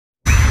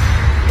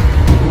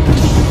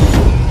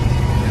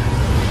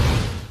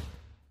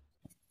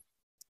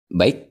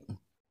Baik,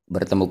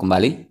 bertemu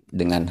kembali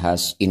dengan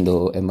Has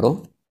Indo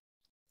Emro,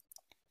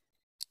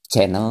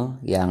 channel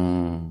yang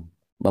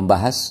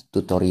membahas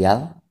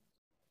tutorial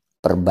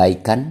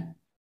perbaikan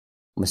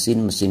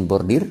mesin-mesin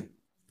bordir,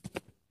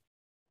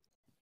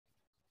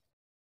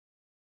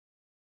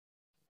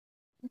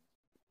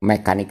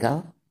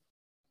 mekanikal,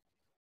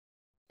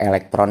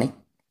 elektronik,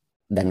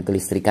 dan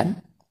kelistrikan.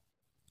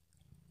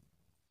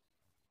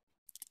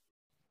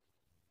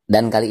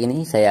 Dan kali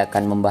ini saya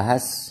akan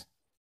membahas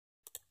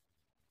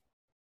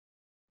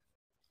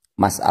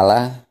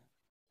masalah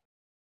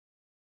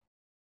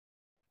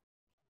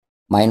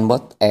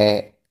mainboard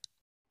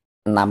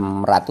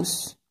E600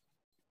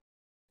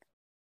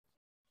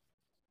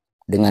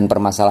 dengan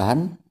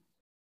permasalahan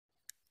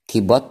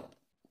keyboard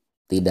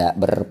tidak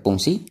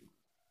berfungsi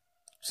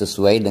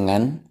sesuai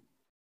dengan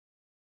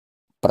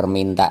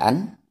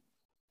permintaan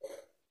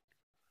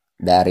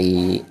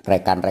dari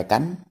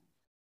rekan-rekan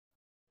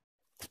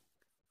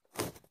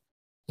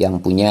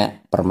yang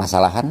punya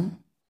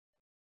permasalahan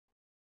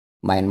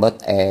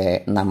mainboard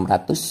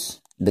E600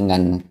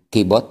 dengan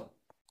keyboard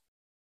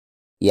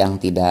yang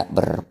tidak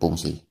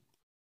berfungsi.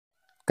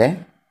 Oke,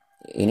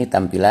 ini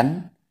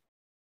tampilan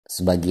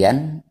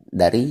sebagian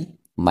dari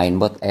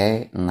mainboard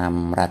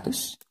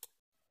E600.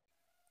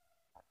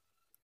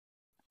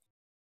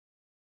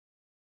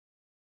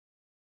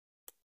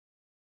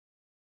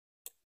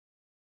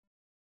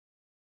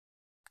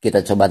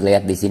 Kita coba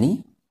lihat di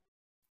sini.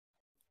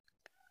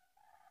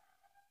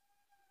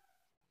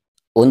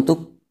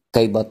 Untuk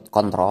keyboard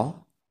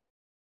control,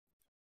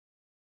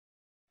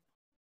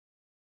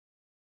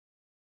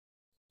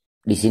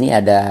 di sini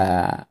ada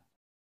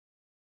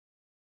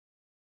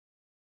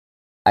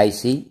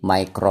IC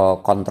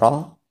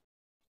microcontrol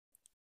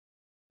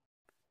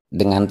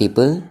dengan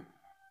tipe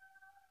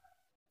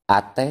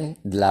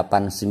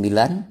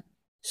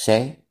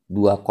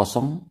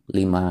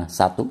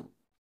AT89C2051.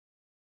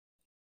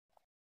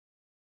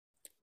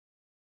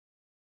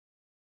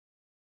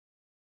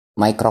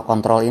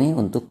 Microcontrol ini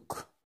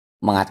untuk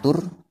mengatur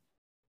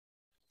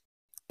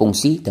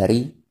fungsi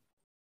dari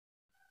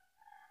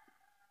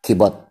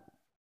keyboard.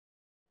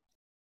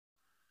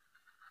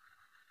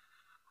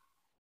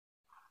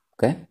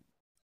 Oke.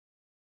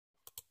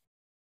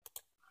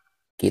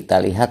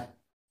 Kita lihat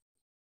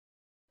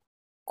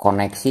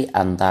koneksi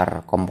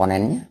antar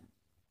komponennya.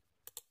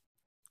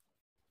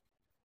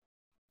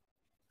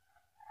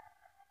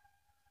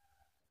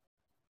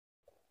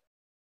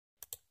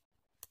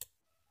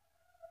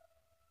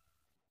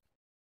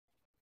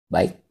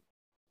 Baik,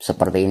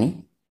 seperti ini.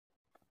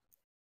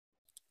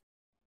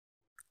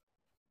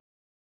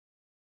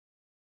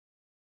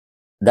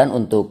 Dan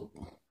untuk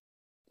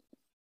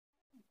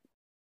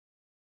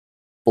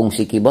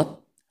fungsi keyboard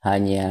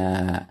hanya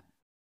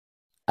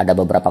ada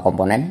beberapa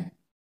komponen.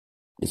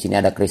 Di sini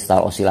ada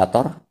kristal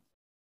osilator,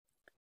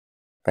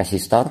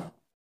 resistor,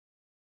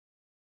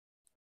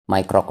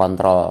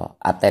 microcontrol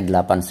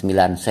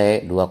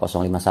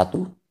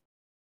AT89C2051,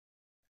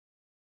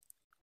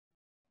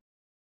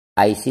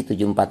 IC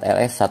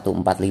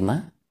 74LS145,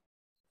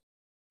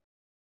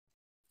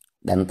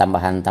 dan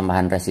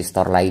tambahan-tambahan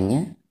resistor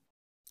lainnya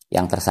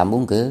yang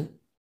tersambung ke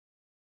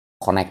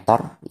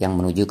konektor yang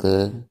menuju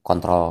ke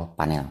kontrol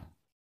panel.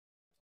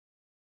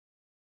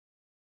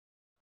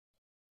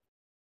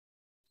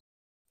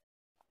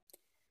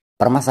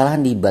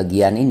 Permasalahan di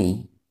bagian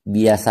ini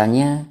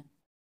biasanya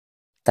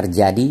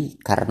terjadi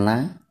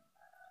karena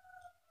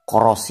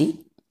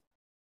korosi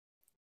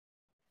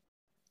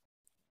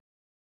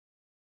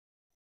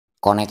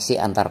koneksi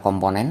antar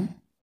komponen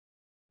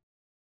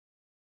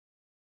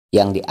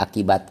yang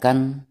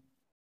diakibatkan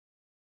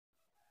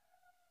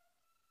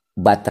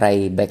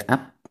baterai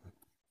backup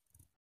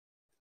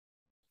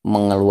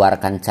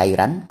mengeluarkan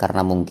cairan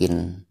karena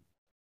mungkin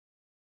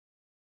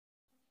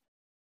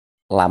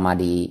lama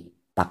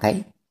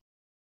dipakai.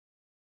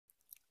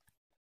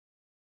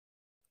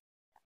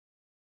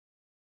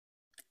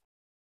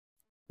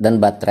 Dan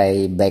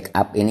baterai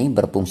backup ini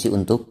berfungsi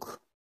untuk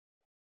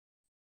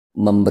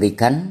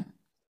memberikan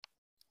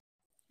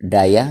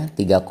daya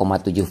 3,7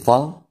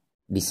 volt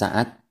di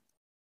saat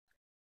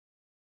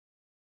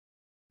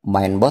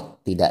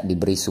mainboard tidak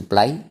diberi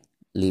supply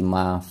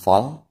 5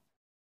 volt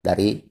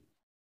dari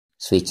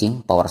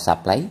switching power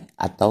supply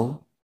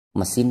atau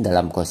mesin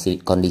dalam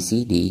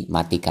kondisi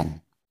dimatikan,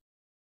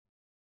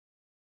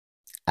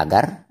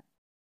 agar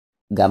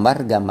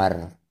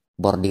gambar-gambar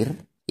bordir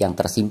yang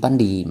tersimpan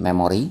di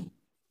memori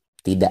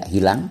tidak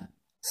hilang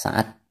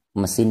saat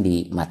mesin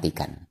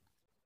dimatikan.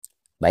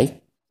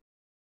 Baik.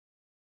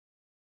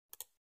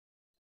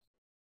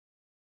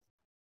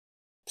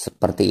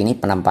 Seperti ini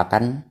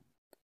penampakan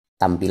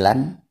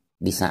tampilan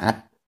di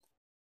saat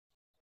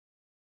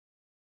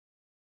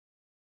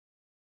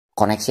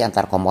koneksi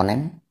antar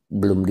komponen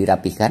belum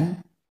dirapikan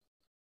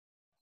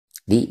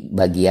di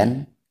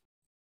bagian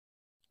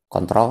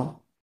kontrol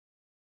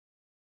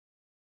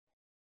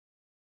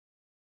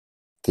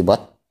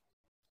keyboard.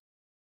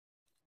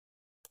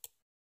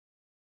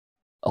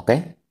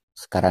 Oke,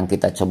 sekarang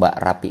kita coba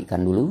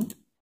rapikan dulu.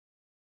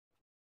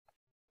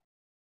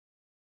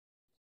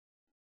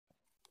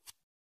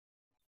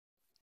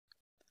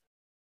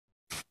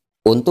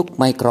 Untuk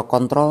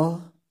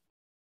microcontrol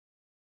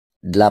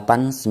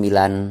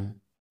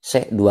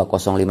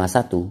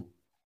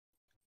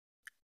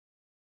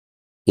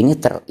 89C2051 ini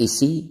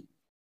terisi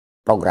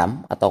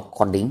program atau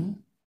coding.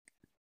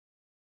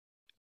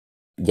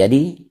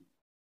 Jadi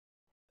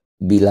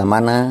bila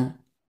mana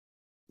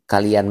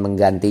kalian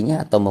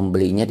menggantinya atau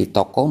membelinya di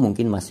toko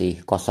mungkin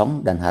masih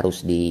kosong dan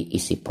harus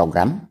diisi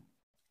program.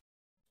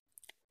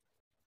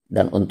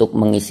 Dan untuk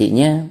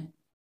mengisinya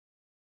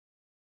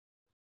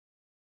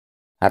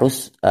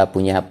harus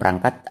punya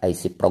perangkat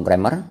IC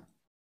programmer.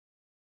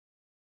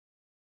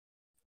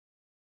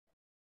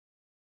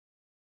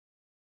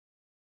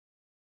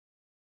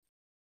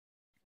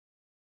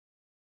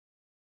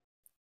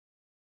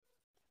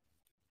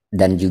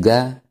 Dan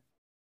juga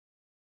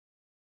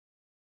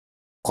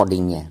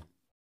codingnya.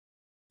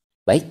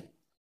 Baik.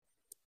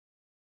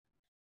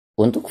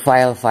 Untuk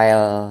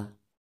file-file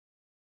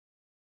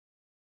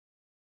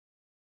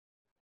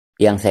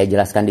yang saya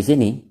jelaskan di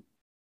sini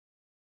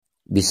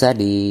bisa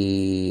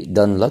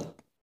di-download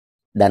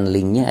dan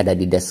linknya ada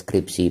di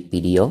deskripsi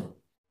video.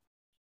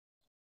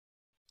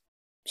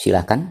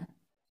 Silakan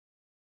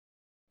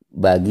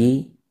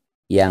bagi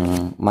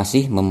yang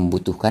masih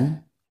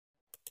membutuhkan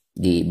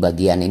di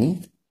bagian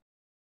ini.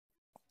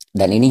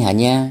 Dan ini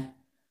hanya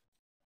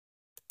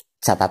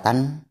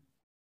catatan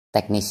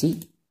teknisi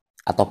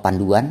atau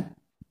panduan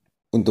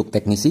untuk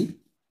teknisi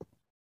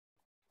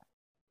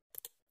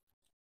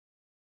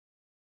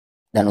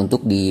dan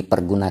untuk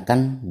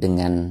dipergunakan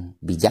dengan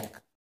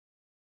bijak.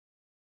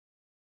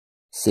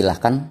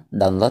 Silahkan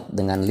download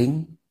dengan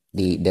link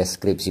di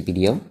deskripsi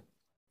video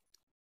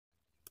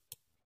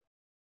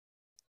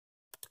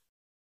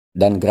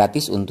dan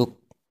gratis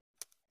untuk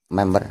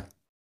member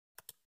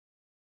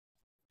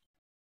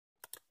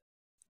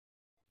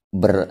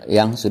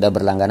yang sudah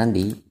berlangganan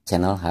di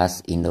channel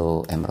khas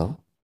Indo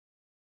Emro.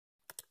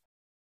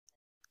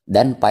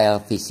 Dan file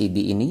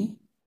VCD ini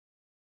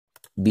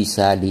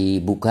bisa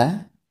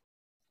dibuka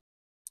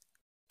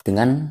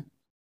dengan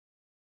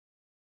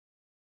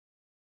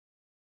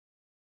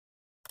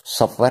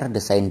software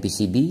desain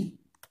PCB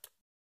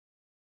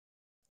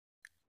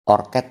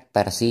OrCAD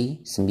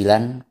versi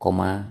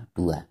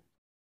 9,2.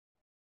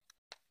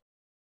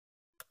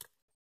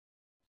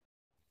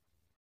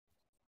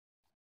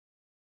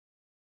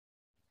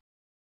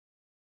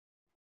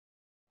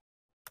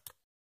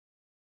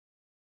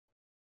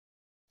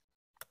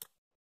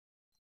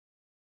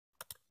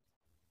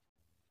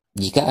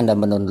 Jika Anda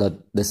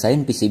mendownload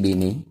desain PCB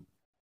ini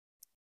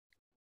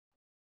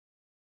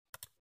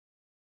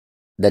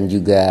dan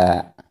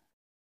juga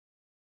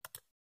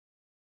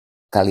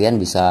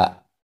kalian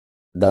bisa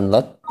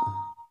download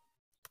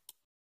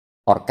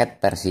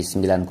OrCAD versi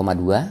 9,2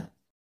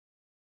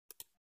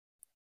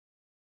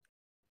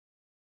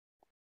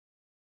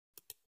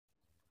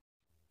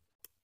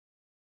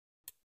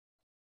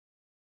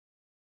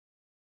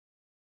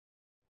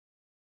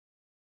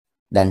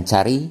 dan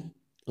cari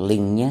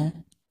linknya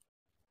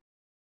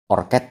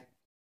OrCAD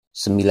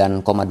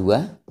 9,2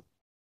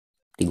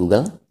 di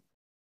Google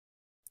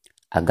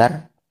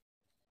agar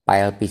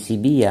file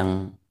PCB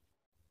yang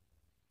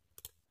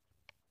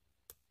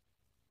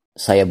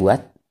saya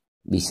buat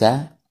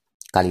bisa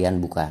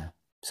kalian buka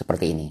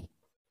seperti ini.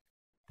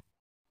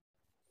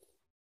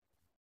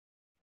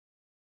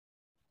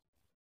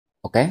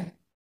 Oke.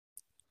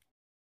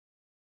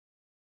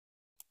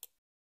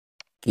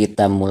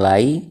 Kita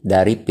mulai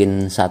dari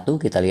pin 1,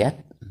 kita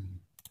lihat.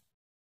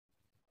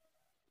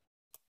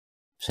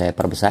 Saya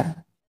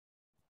perbesar.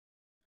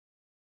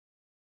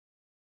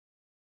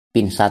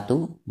 Pin 1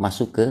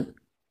 masuk ke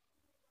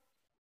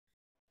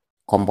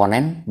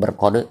komponen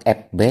berkode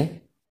FB.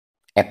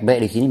 FB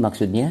di sini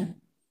maksudnya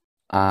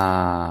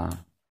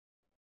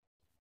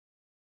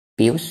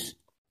fuse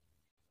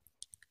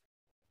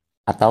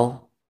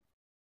atau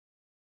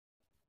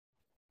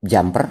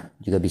jumper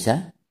juga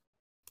bisa.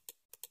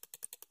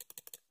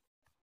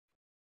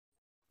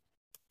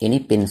 Ini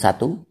pin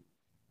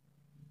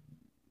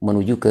 1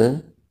 menuju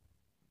ke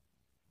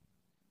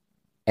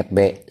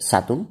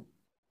FB1.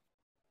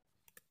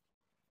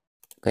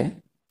 Oke.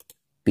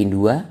 Pin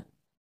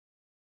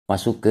 2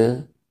 masuk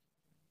ke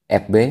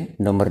FB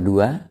nomor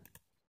 2.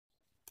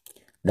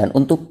 Dan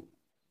untuk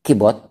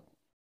keyboard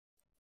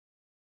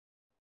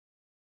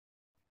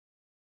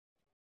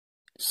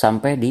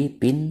sampai di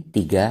pin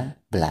 13.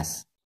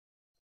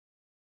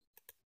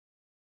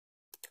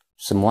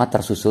 Semua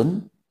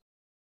tersusun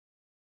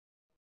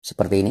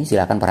seperti ini,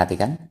 silakan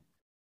perhatikan.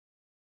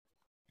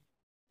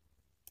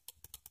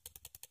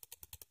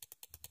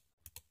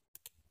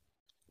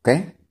 Oke.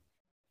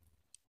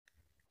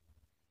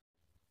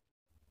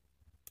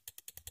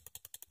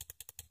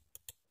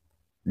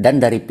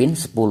 Dan dari pin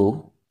 10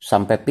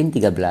 sampai pin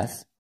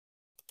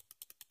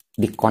 13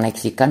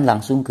 dikoneksikan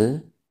langsung ke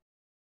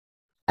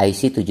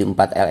IC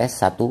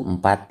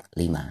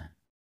 74LS145.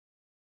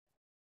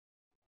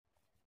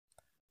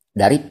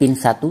 Dari pin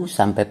 1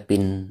 sampai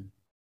pin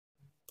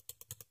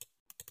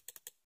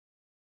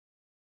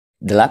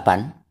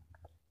 8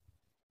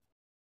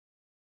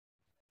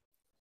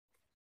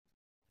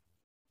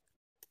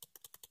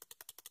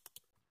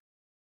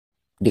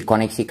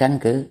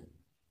 dikoneksikan ke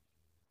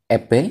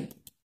EP,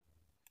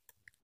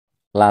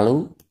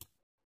 lalu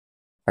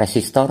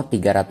resistor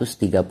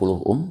 330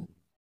 ohm,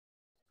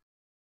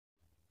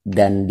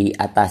 dan di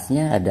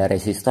atasnya ada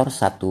resistor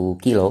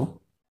 1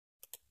 kilo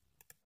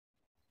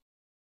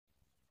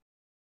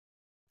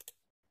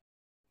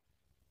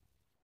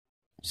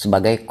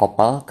sebagai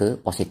kopel ke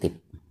positif.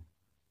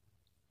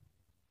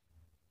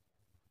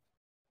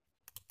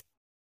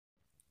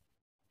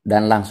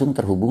 Dan langsung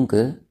terhubung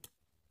ke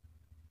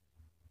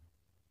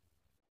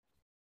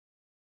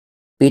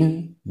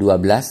pin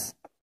 12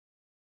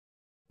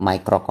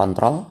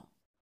 microcontrol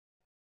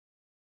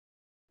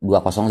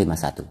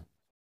 2051.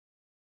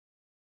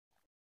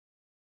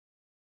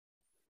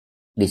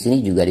 Di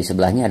sini juga di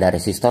sebelahnya ada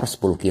resistor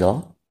 10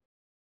 kilo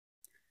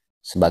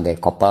sebagai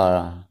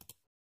kopel.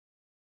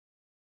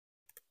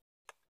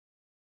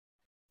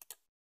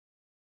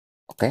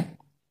 Oke.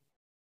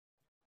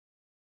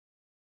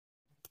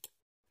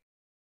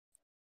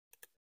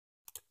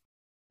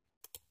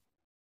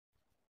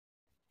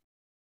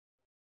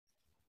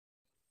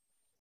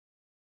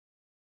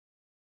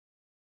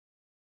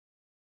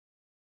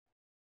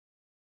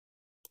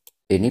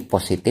 Ini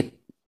positif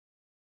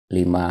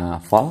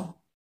 5 volt.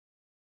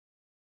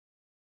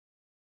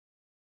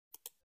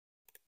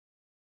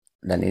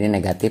 Dan ini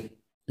negatif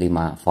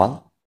 5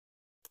 volt.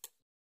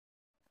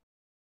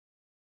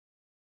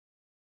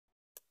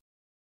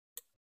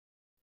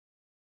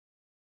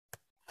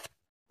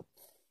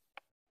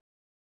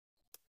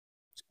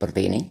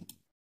 Seperti ini.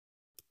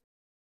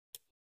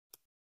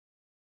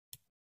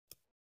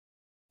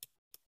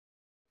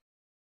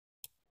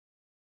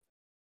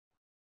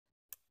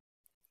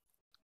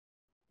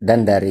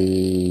 Dan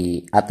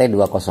dari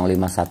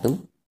AT2051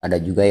 ada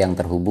juga yang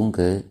terhubung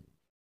ke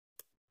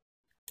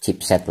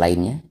chipset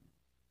lainnya.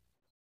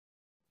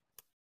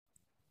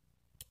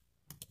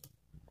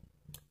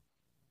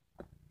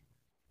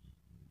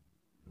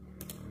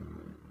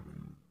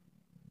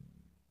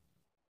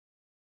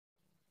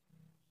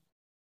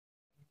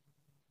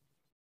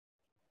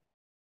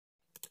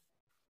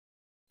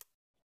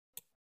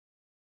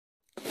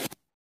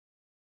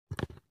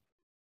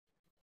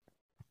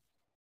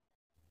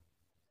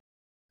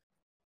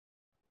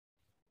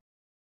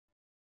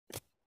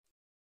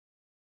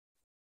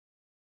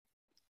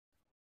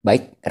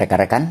 Baik,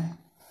 rekan-rekan.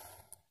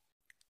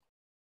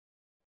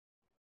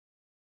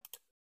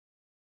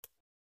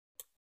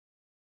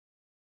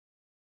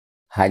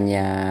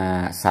 Hanya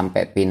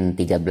sampai pin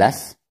 13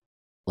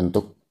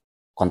 untuk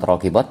kontrol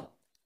keyboard.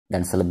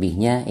 Dan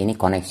selebihnya ini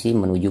koneksi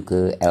menuju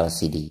ke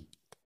LCD.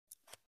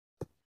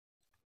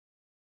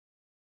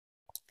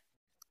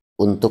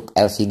 Untuk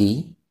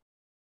LCD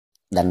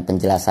dan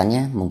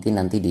penjelasannya mungkin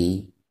nanti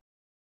di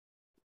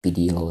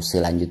video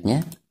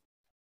selanjutnya.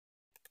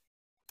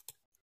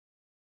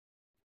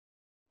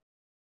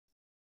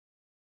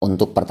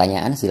 Untuk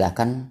pertanyaan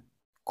silahkan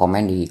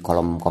komen di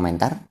kolom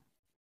komentar.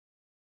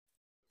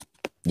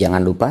 Jangan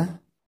lupa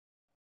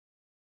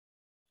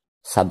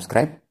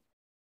subscribe,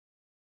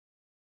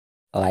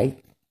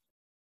 like,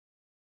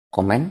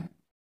 komen,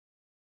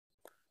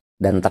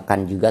 dan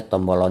tekan juga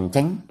tombol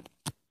lonceng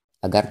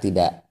agar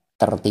tidak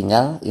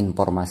tertinggal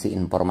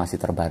informasi-informasi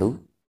terbaru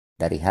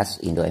dari khas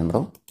Indo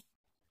Emro.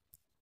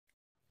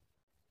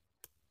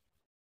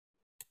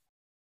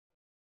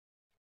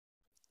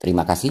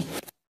 Terima kasih.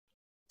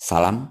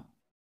 Salam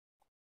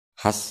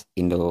khas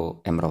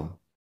Indo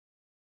Emro.